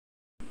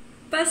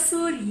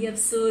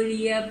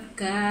Pasulyap-sulyap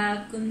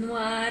ka,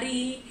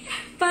 kunwari,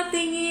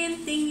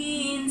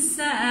 patingin-tingin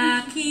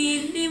sa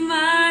akin, di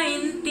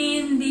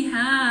maintindihan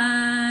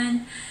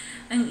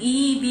ang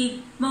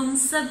ibig mong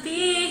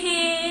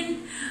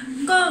sabihin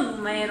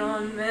kung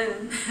mayroon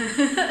man.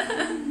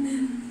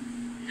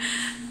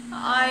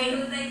 Ay,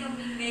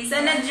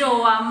 sana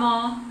jowa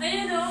mo.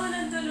 Ayun o,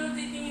 nandun,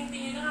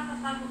 titingin-tingin,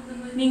 nakakatakot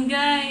naman.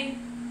 Mingay,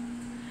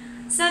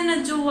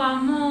 sana jowa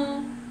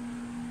mo.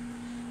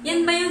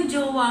 Yan ba yung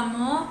jowa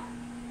mo?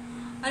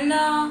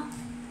 Ala,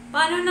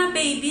 paano na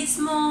babies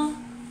mo?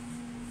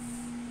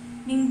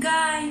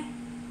 Mingay.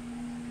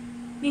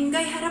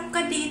 Mingay, harap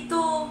ka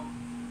dito.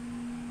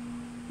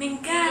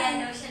 Mingay.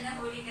 Kaya daw siya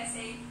nahuli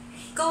kasi.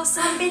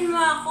 Kausapin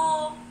mo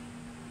ako.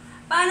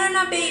 Paano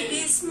na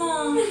babies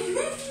mo?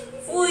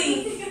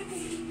 Uy.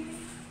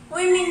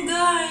 Uy,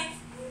 Mingay.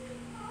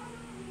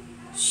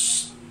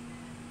 Shh.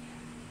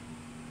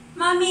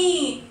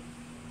 Mami.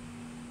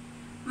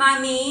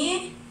 Mami?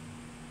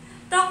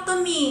 Talk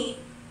to me.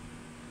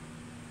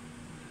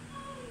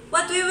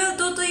 What we will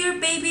do to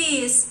your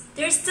babies?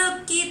 They're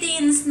still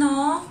kittens,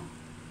 no?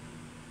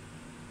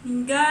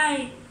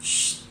 Mingay.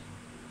 Shh.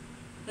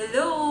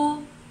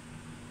 Hello?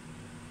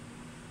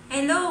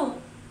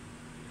 Hello?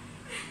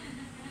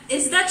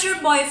 Is that your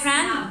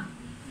boyfriend?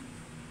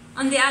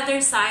 On the other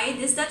side,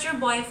 is that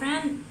your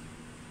boyfriend?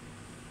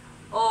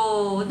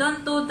 Oh,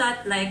 don't do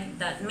that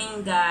like that,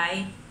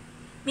 Mingay.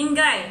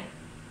 Mingay.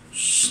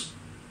 Shh.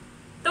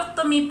 Talk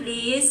to me,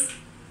 please.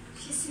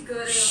 Siya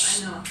siguro yung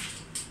ano.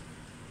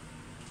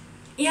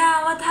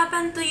 Yeah, what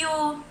happened to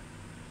you?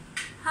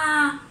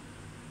 Ha?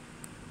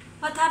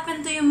 What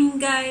happened to you,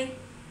 Mingay?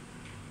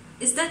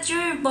 Is that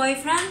your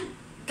boyfriend?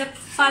 The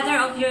father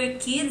of your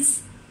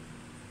kids?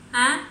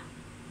 Ha?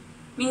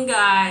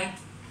 Mingay?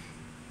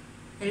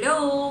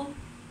 Hello?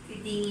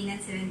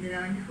 Titinginan sila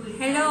dalawa na huli.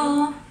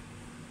 Hello?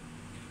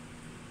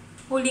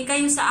 Huli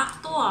kayo sa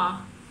akto, ah.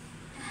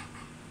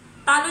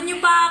 Talo niyo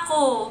pa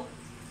ako.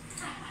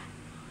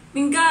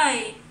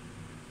 Mingay,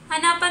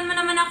 hanapan mo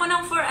naman ako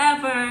ng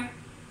forever.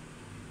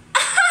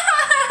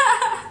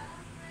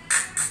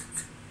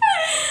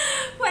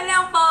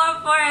 Walang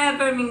power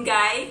forever,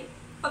 Mingay.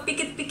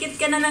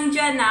 Papikit-pikit ka na lang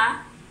dyan,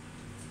 ha?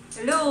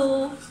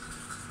 Hello?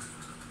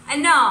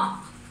 Ano?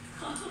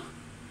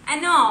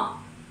 Ano?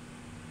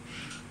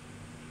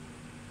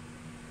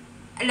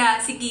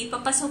 Ala, sige,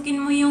 papasukin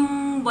mo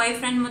yung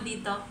boyfriend mo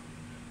dito.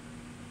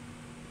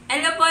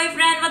 Hello,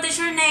 boyfriend. What is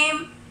your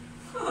name?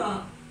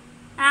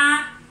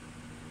 Ha?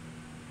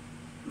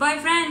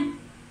 Boyfriend,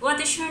 what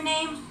is your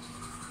name?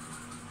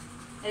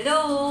 Hello?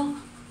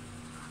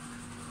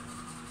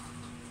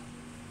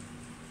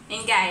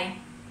 Mingay,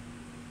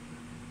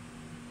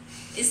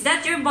 is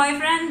that your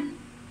boyfriend?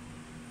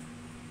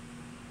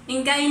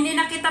 Mingay, hindi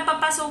na kita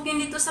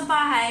papasukin dito sa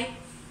bahay.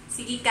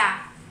 Sige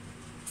ka.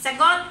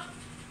 Sagot!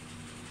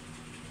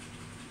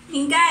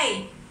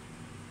 Mingay!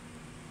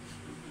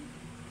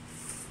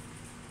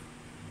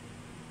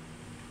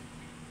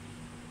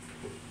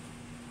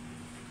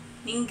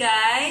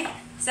 Mingay,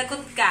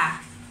 sagot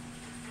ka.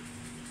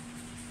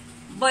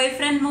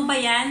 Boyfriend mo ba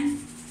yan?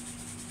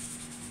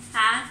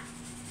 Ha?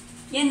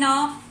 You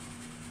know?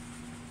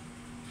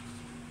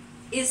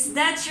 Is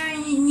that your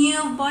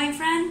new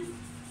boyfriend?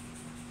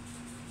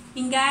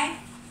 Mingay?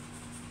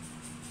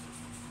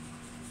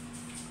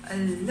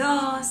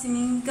 Ala, si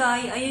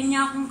Mingay, ayun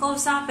niya akong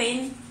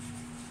kausapin.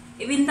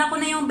 Ibinta ko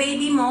na yung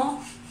baby mo.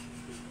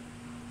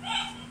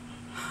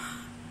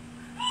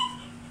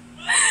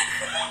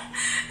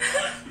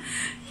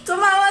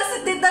 Tumawa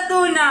sa Tita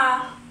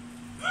Tuna.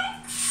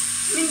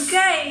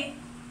 Mingay.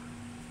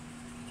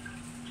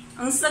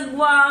 Ang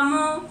sagwa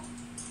mo.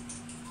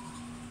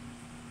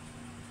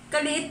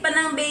 Kaliit pa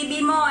ng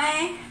baby mo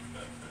eh.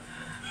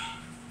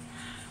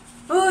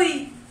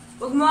 Uy,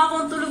 huwag mo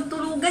akong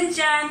tulog-tulugan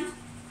dyan.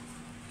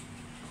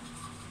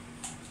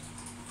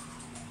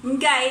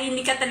 Mingay,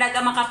 hindi ka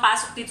talaga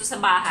makapasok dito sa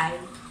bahay.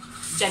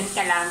 Diyan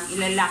ka lang,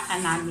 ilalak ka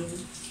namin.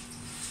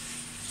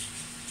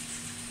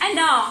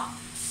 Ano?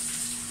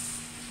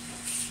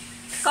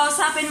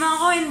 Kausapin mo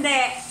ako,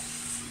 hindi.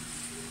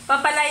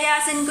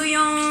 Papalayasin ko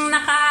yung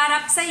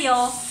nakaharap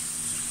sa'yo.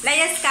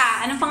 Layas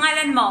ka. Anong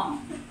pangalan mo?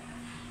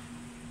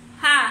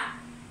 Ha?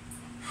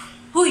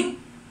 Huy!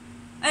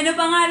 Ano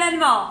pangalan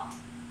mo?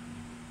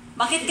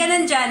 Bakit ka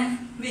nandyan?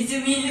 Medyo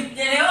milip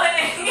niya naman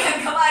eh.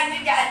 Gagawa niyo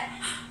dyan.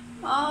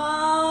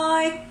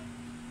 Ay!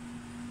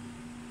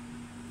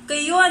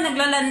 Kayo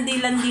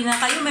naglalandi-landi na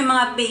kayo. May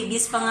mga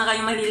babies pa nga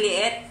kayo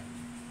maliliit.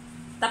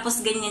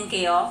 Tapos ganyan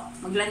kayo.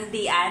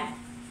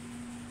 Maglandian.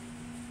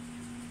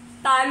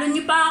 Talo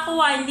niyo pa ako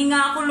hindi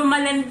nga ako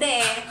lumalande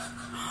eh.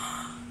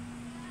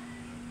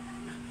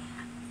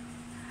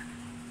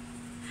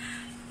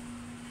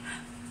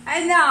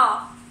 Ano?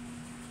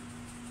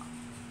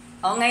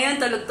 O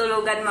ngayon,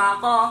 tulog-tulugan mo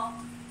ako.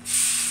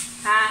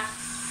 Ha?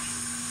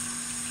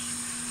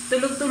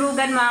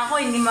 Tulog-tulugan mo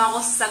ako, hindi mo ako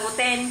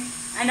sasagutin.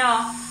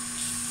 Ano?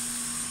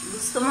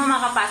 Gusto mo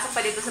makapasok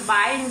pa dito sa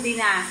bahay? Hindi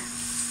na.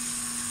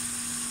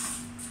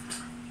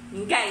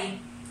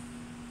 Mingay.